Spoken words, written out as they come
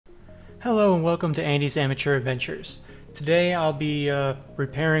Hello and welcome to Andy's Amateur Adventures. Today I'll be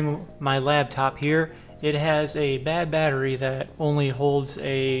repairing my laptop here. It has a bad battery that only holds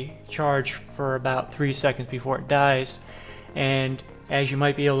a charge for about 3 seconds before it dies, and as you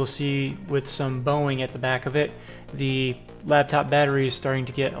might be able to see with some bowing at the back of it, the laptop battery is starting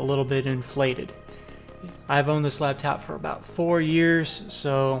to get a little bit inflated. I've owned this laptop for about 4 years,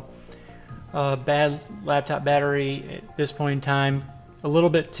 so bad laptop battery at this point in time, a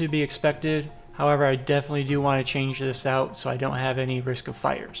little bit to be expected. However, I definitely do want to change this out so I don't have any risk of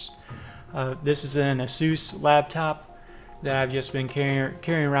fires. This is an ASUS laptop that I've just been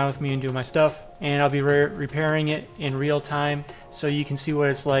carrying around with me and doing my stuff, and I'll be repairing it in real time so you can see what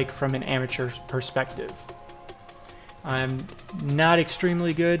it's like from an amateur perspective. I'm not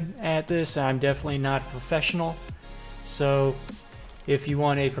extremely good at this. I'm definitely not a professional, so if you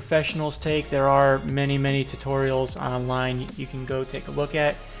want a professional's take, there are many tutorials online you can go take a look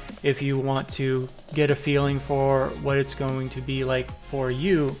at. If you want to get a feeling for what it's going to be like for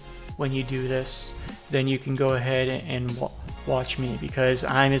you when you do this, then you can go ahead and watch me, because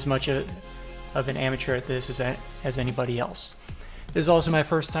I'm as much of an amateur at this as anybody else. This is also my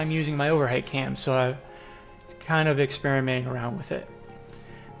first time using my overhead cam, so I'm kind of experimenting around with it.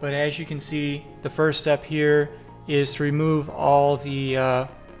 But as you can see, the first step here is to remove all the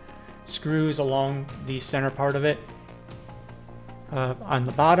screws along the center part of it on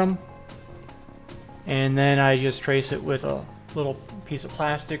the bottom, and then I just trace it with a little piece of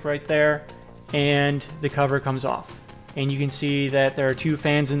plastic right there, and the cover comes off. And you can see that there are 2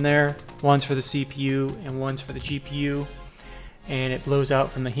 fans in there, one's for the CPU and one's for the GPU, and it blows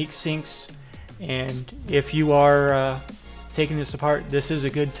out from the heat sinks. And if you are taking this apart, this is a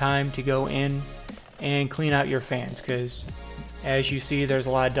good time to go in and clean out your fans, because as you see, there's a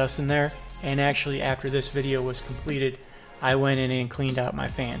lot of dust in there. And actually, after this video was completed, I went in and cleaned out my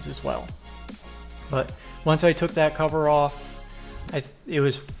fans as well. But once I took that cover off, it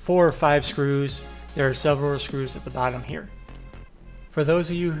was 4 or 5 screws. There are several screws at the bottom here. For those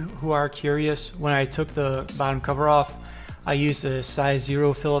of you who are curious, when I took the bottom cover off, I used a size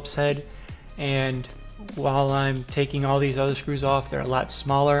 0 Phillips head, and while I'm taking all these other screws off, they're a lot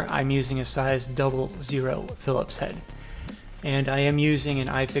smaller. I'm using a size 00 Phillips head. And I am using an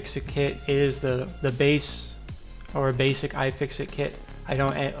iFixit kit. It is the base or basic iFixit kit. I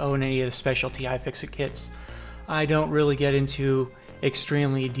don't own any of the specialty iFixit kits. I don't really get into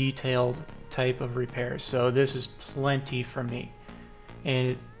extremely detailed type of repairs, so this is plenty for me.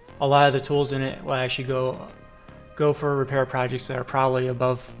 And a lot of the tools in it will actually go for repair projects that are probably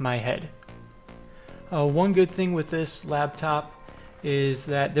above my head. One good thing with this laptop is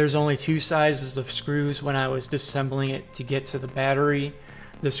that there's only 2 sizes of screws when I was disassembling it to get to the battery.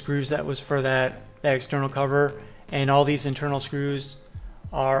 The screws that was for that external cover, and all these internal screws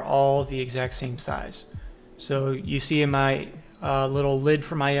are all the exact same size. So you see in my little lid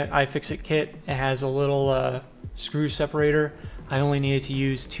for my iFixit kit, it has a little screw separator. I only needed to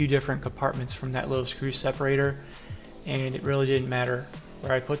use 2 different compartments from that little screw separator, and it really didn't matter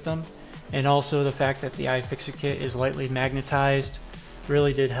where I put them. And also the fact that the iFixit kit is lightly magnetized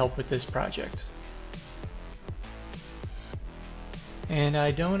really did help with this project. And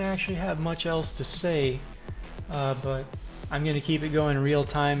I don't actually have much else to say, but I'm going to keep it going in real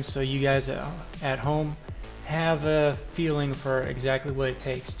time so you guys at home have a feeling for exactly what it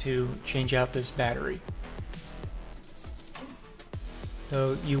takes to change out this battery.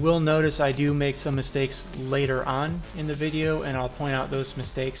 So you will notice I do make some mistakes later on in the video, and I'll point out those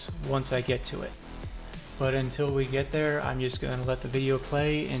mistakes once I get to it. But until we get there, I'm just going to let the video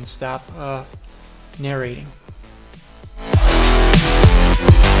play and stop narrating.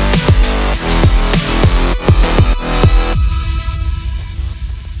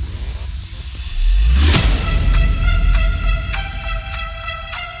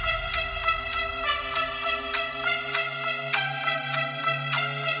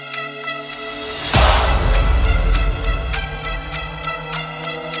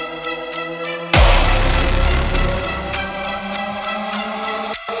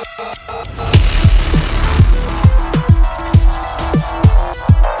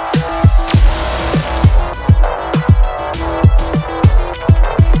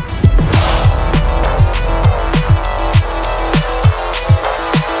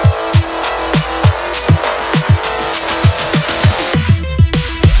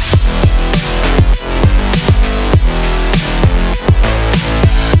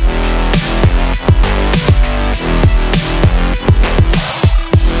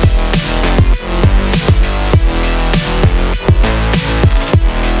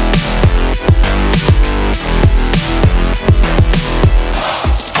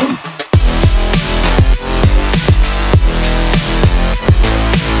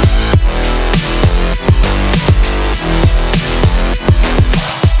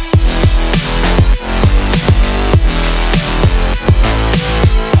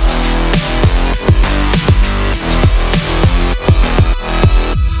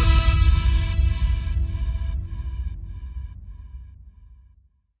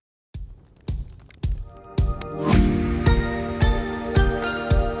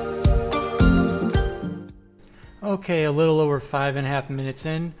 Okay, a little over 5.5 minutes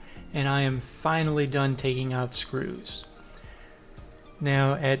in, and I am finally done taking out screws.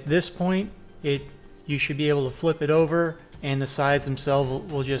 Now at this point, you should be able to flip it over and the sides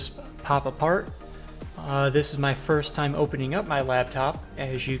themselves will just pop apart. This is my first time opening up my laptop,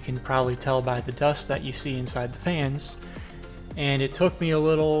 as you can probably tell by the dust that you see inside the fans, and it took me a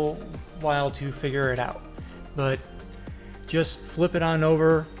little while to figure it out. But just flip it on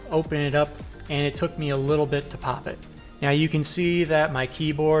over, open it up, and it took me a little bit to pop it. Now you can see that my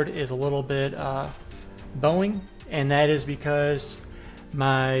keyboard is a little bit bowing, and that is because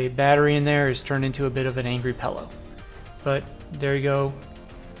my battery in there is turned into a bit of an angry pillow. But there you go.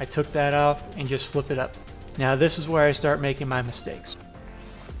 I took that off and just flip it up. Now this is where I start making my mistakes.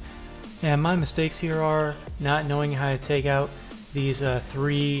 And my mistakes here are not knowing how to take out these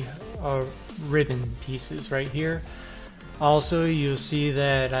three ribbon pieces right here. Also, you'll see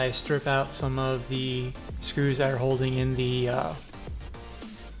that I strip out some of the screws that are holding in the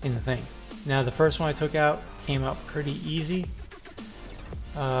thing. Now the first one I took out came out pretty easy.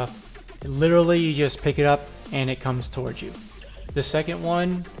 Literally you just pick it up and it comes towards you. The second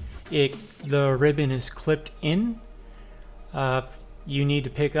one, the ribbon is clipped in. You need to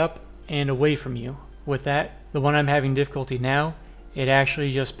pick up and away from you. With that, the one I'm having difficulty now, it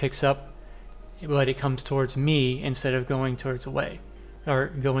actually just picks up, but it comes towards me instead of going towards away, or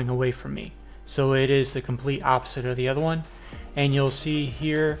going away from me. So it is the complete opposite of the other one. And you'll see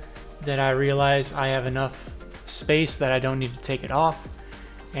here that I realize I have enough space that I don't need to take it off,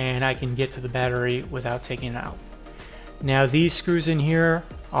 and I can get to the battery without taking it out. Now these screws in here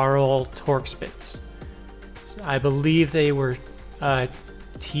are all Torx bits. I believe they were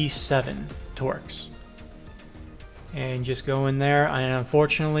T7 Torx. And just go in there, and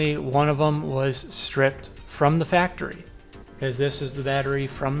unfortunately one of them was stripped from the factory, because this is the battery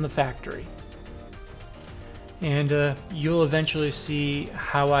from the factory. And you'll eventually see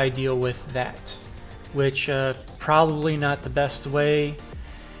how I deal with that, which probably not the best way,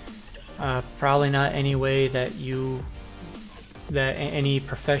 probably not any way that any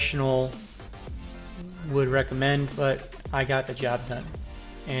professional would recommend, but I got the job done.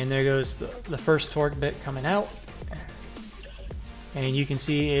 And there goes the first torque bit coming out, and you can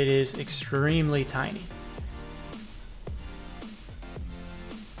see it is extremely tiny.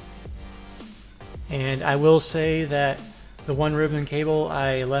 And I will say that the one ribbon cable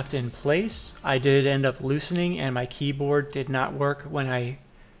I left in place, I did end up loosening, and my keyboard did not work when I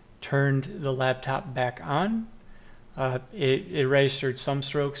turned the laptop back on. It registered some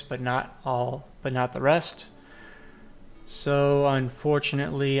strokes, but not all, but not the rest. So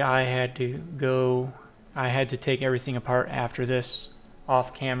unfortunately I had to take everything apart after this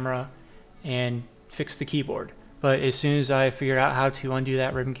off camera and fix the keyboard. But as soon as I figured out how to undo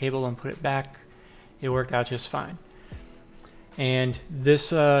that ribbon cable and put it back, it worked out just fine. And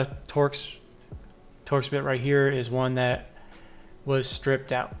this Torx bit right here is one that was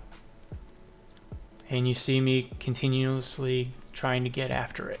stripped out. And you see me continuously trying to get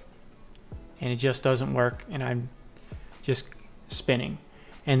after it. And it just doesn't work, and I'm just spinning.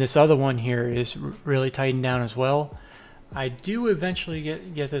 And this other one here is really tightened down as well. I do eventually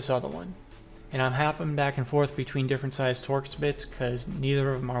get this other one. And I'm hopping back and forth between different size Torx bits because neither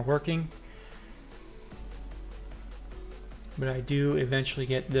of them are working. But I do eventually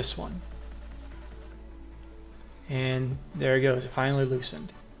get this one. And there it goes, it finally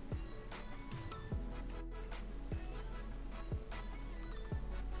loosened.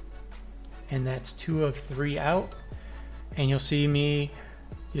 And that's 2 of 3 out. And you'll see me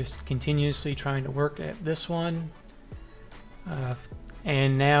just continuously trying to work at this one.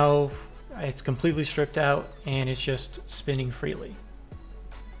 And now it's completely stripped out and it's just spinning freely.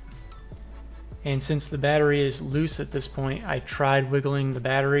 And since the battery is loose at this point, I tried wiggling the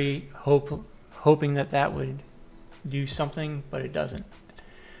battery, hoping that would do something, but it doesn't.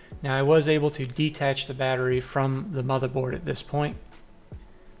 Now I was able to detach the battery from the motherboard at this point,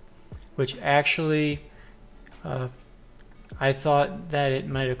 which actually I thought that it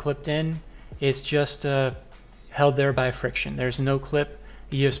might have clipped in. It's just held there by friction. There's no clip.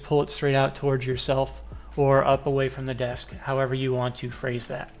 You just pull it straight out towards yourself or up away from the desk, however you want to phrase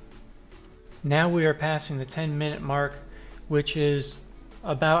that. Now we are passing the 10-minute mark, which is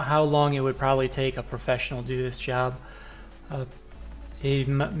about how long it would probably take a professional to do this job.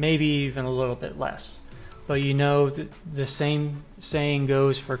 Maybe even a little bit less. But you know, the same saying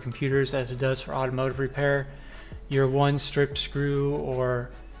goes for computers as it does for automotive repair. You're one strip screw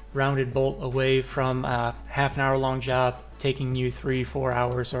or rounded bolt away from a half-an-hour long job taking you 3-4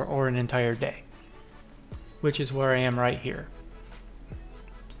 hours or an entire day, which is where I am right here.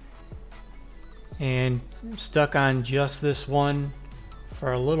 and stuck on just this one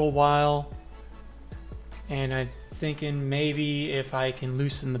for a little while, and I'm thinking maybe if I can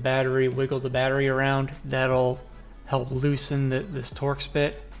loosen the battery, wiggle the battery around, that'll help loosen this Torx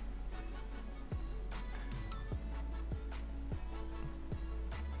bit.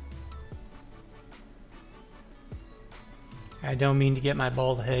 I don't mean to get my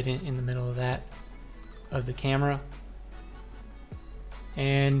bald head in the middle of the camera.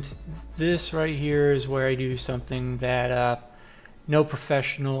 And this right here is where I do something that no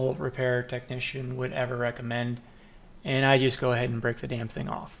professional repair technician would ever recommend, and I just go ahead and break the damn thing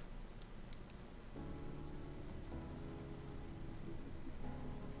off.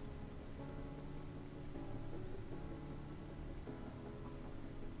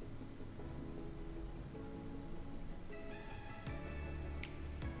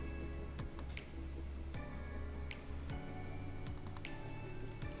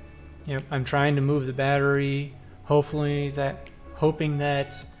 Yep, I'm trying to move the battery, hoping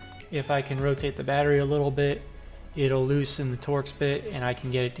that if I can rotate the battery a little bit, it'll loosen the Torx bit and I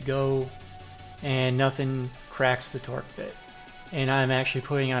can get it to go and nothing cracks the torque bit. And I'm actually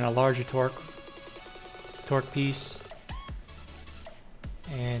putting on a larger torque piece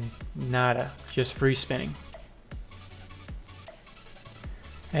and nada, just free spinning.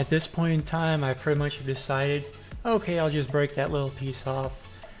 At this point in time, I pretty much have decided, okay, I'll just break that little piece off.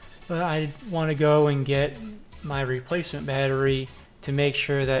 But I want to go and get my replacement battery to make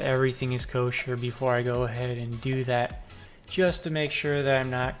sure that everything is kosher before I go ahead and do that, just to make sure that I'm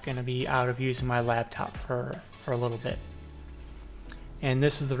not going to be out of using my laptop for a little bit. And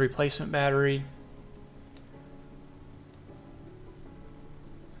this is the replacement battery.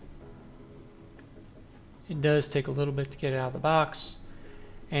 It does take a little bit to get it out of the box,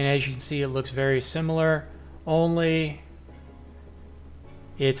 and as you can see, it looks very similar, only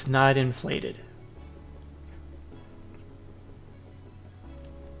it's not inflated.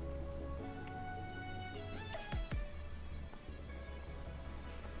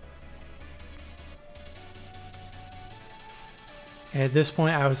 And at this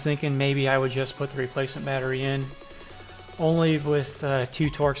point I was thinking maybe I would just put the replacement battery in, only with 2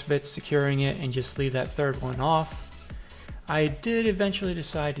 Torx bits securing it, and just leave that third one off. I did eventually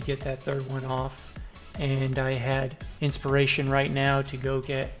decide to get that third one off, and I had inspiration right now to go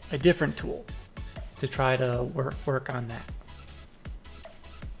get a different tool to try to work on that.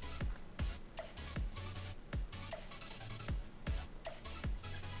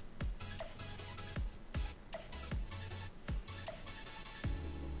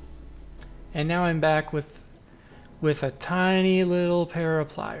 And now I'm back with a tiny little pair of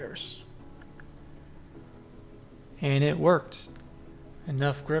pliers, and it worked.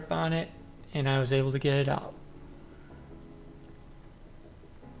 Enough grip on it, and I was able to get it out.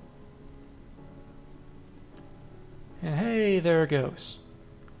 And hey, there it goes.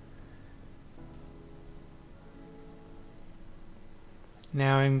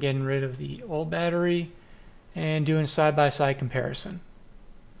 Now I'm getting rid of the old battery and doing a side-by-side comparison.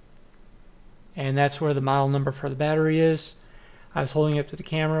 And that's where the model number for the battery is. I was holding it up to the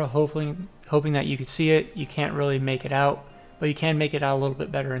camera, hoping that you could see it. You can't really make it out, but you can make it out a little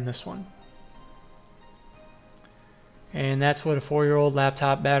bit better in this one. And that's what a 4-year-old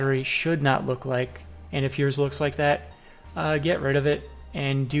laptop battery should not look like. And if yours looks like that, get rid of it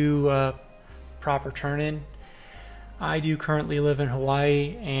and do a proper turn-in. I do currently live in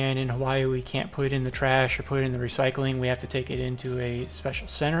Hawaii, and in Hawaii we can't put it in the trash or put it in the recycling. We have to take it into a special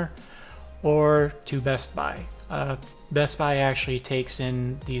center or to Best Buy. Best Buy actually takes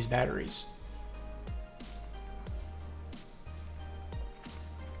in these batteries.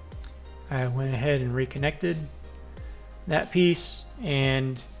 I went ahead and reconnected that piece,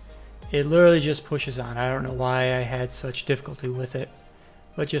 and it literally just pushes on. I don't know why I had such difficulty with it,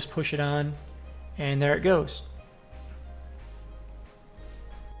 but just push it on and there it goes.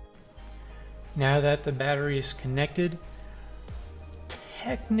 Now that the battery is connected,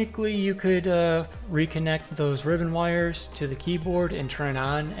 technically you could reconnect those ribbon wires to the keyboard and turn it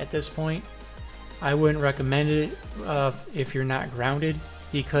on at this point. I wouldn't recommend it if you're not grounded,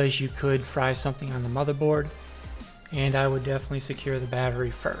 because you could fry something on the motherboard, and I would definitely secure the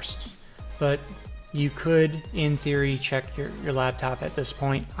battery first. But you could, in theory, check your laptop at this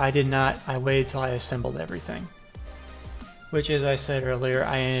point. I did not. I waited till I assembled everything, which, as I said earlier,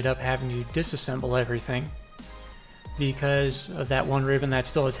 I ended up having to disassemble everything because of that one ribbon that's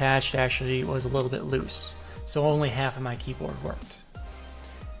still attached actually was a little bit loose, so only half of my keyboard worked.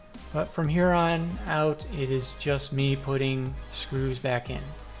 But from here on out, it is just me putting screws back in.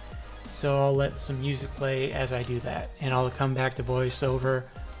 So I'll let some music play as I do that, and I'll come back to voiceover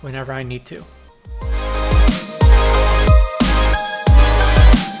whenever I need to.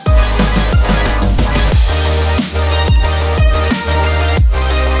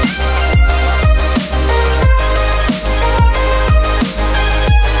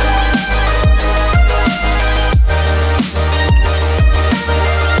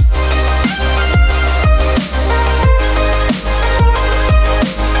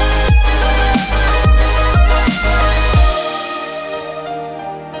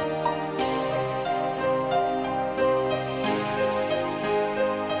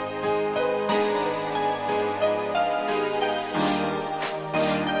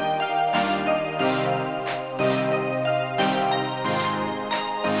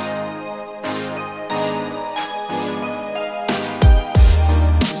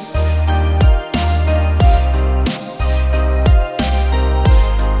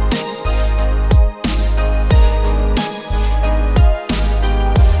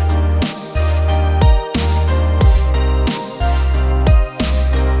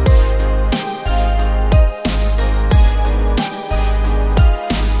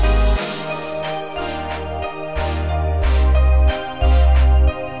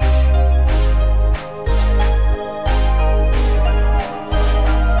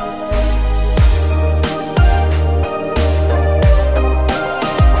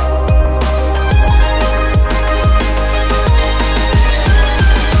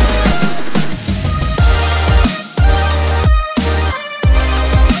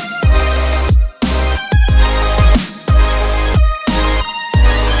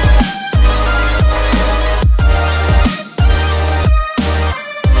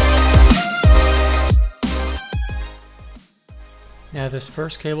 Now this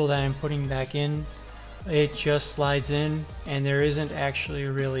first cable that I'm putting back in, it just slides in, and there isn't actually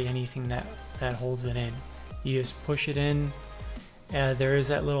really anything that holds it in. You just push it in. There is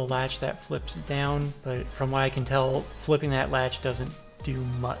that little latch that flips it down, but from what I can tell, flipping that latch doesn't do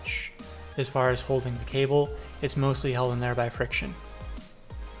much as far as holding the cable. It's mostly held in there by friction.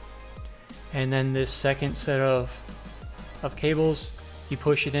 And then this second set of cables, you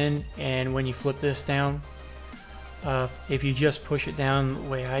push it in, and when you flip this down, if you just push it down the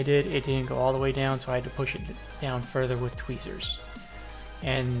way I did, it didn't go all the way down, so I had to push it down further with tweezers.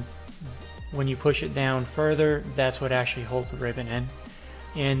 And when you push it down further, that's what actually holds the ribbon in.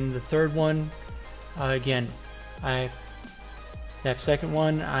 And the third one, again, that second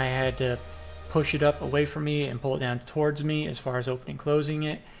one, I had to push it up away from me and pull it down towards me as far as opening and closing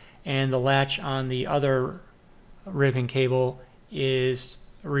it. And the latch on the other ribbon cable is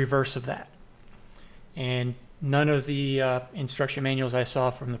a reverse of that. And none of the instruction manuals I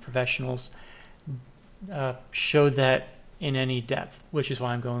saw from the professionals showed that in any depth, which is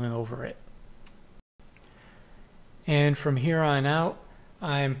why I'm going over it. And from here on out,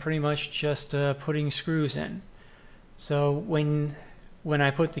 I'm pretty much just putting screws in. So when I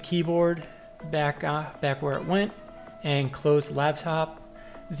put the keyboard back where it went and closed the laptop,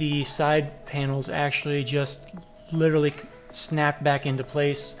 the side panels actually just literally snap back into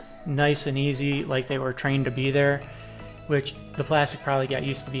place, nice and easy, like they were trained to be there, which the plastic probably got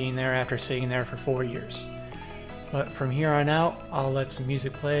used to being there after sitting there for 4 years. But from here on out, I'll let some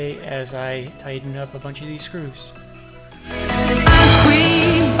music play as I tighten up a bunch of these screws.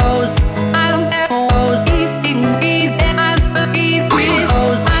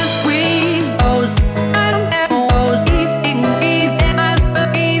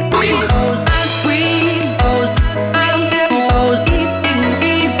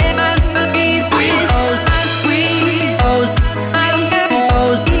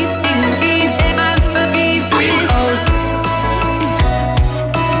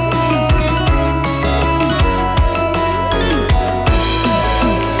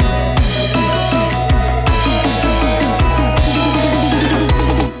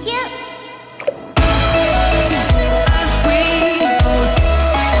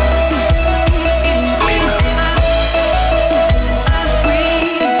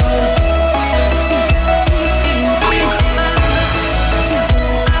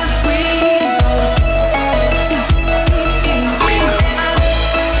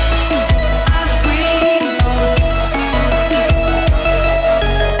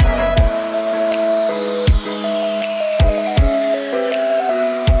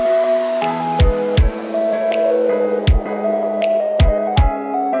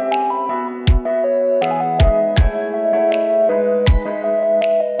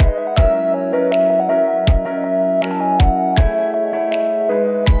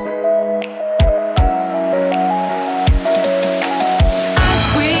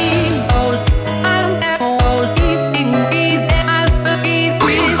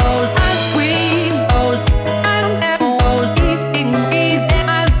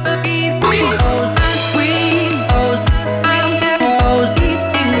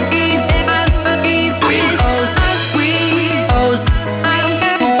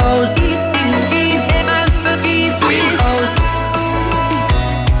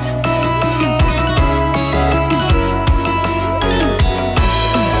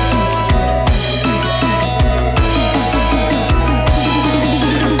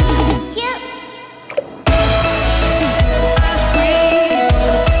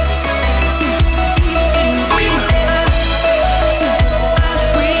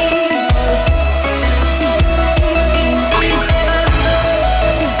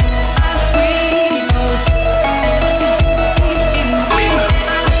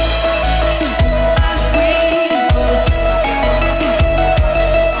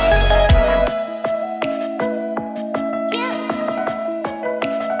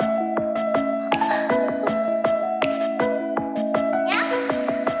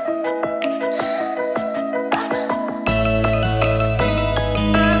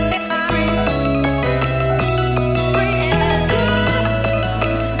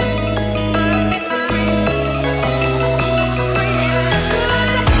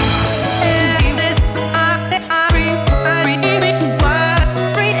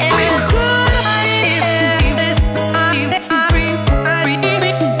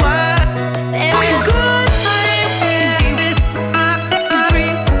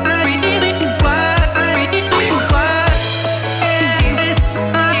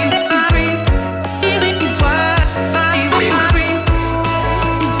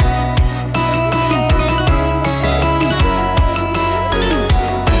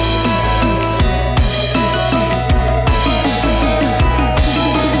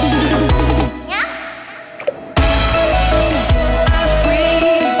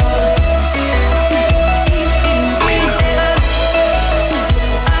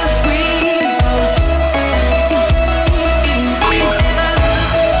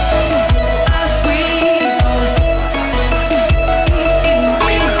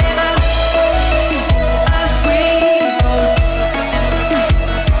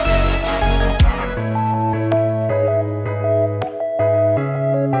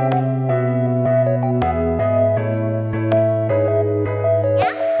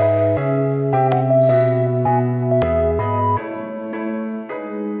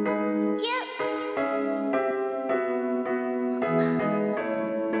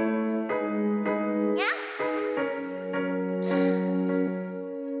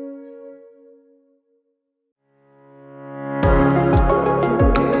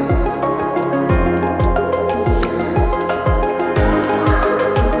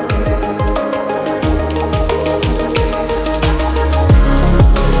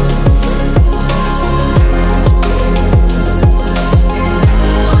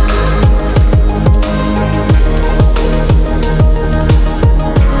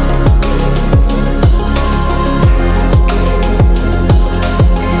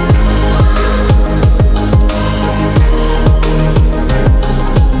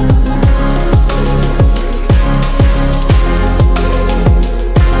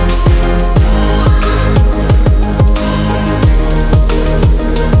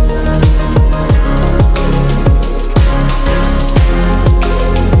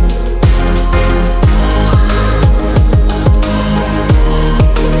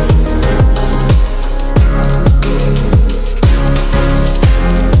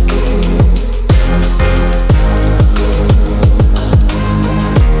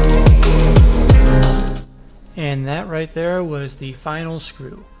 right there was the final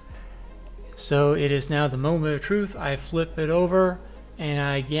screw. So it is now the moment of truth. I flip it over and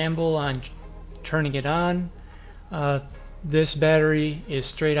I gamble on turning it on. This battery is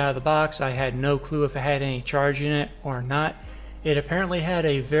straight out of the box. I had no clue if it had any charge in it or not. It apparently had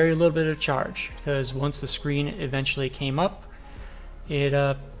a very little bit of charge, because once the screen eventually came up, it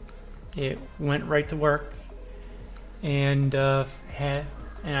went right to work, and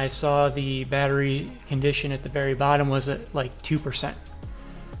I saw the battery condition at the very bottom was at like 2%.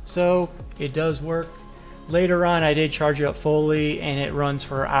 So it does work. Later on I did charge it up fully, and it runs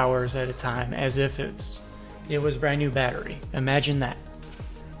for hours at a time as if it was brand new battery. Imagine that.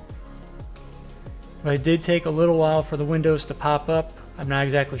 But it did take a little while for the windows to pop up. I'm not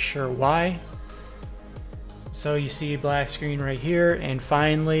exactly sure why. So you see a black screen right here, and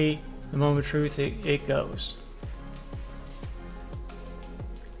finally, the moment of truth, it goes.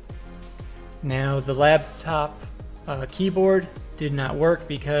 Now the laptop keyboard did not work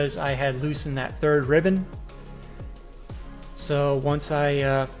because I had loosened that third ribbon. So once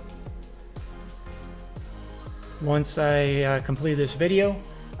I completed this video,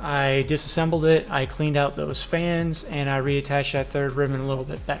 I disassembled it, I cleaned out those fans, and I reattached that third ribbon a little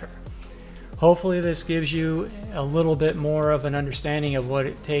bit better. Hopefully this gives you a little bit more of an understanding of what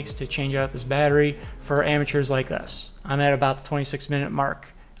it takes to change out this battery for amateurs like us. I'm at about the 26-minute mark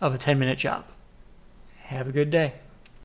of a 10-minute job. Have a good day.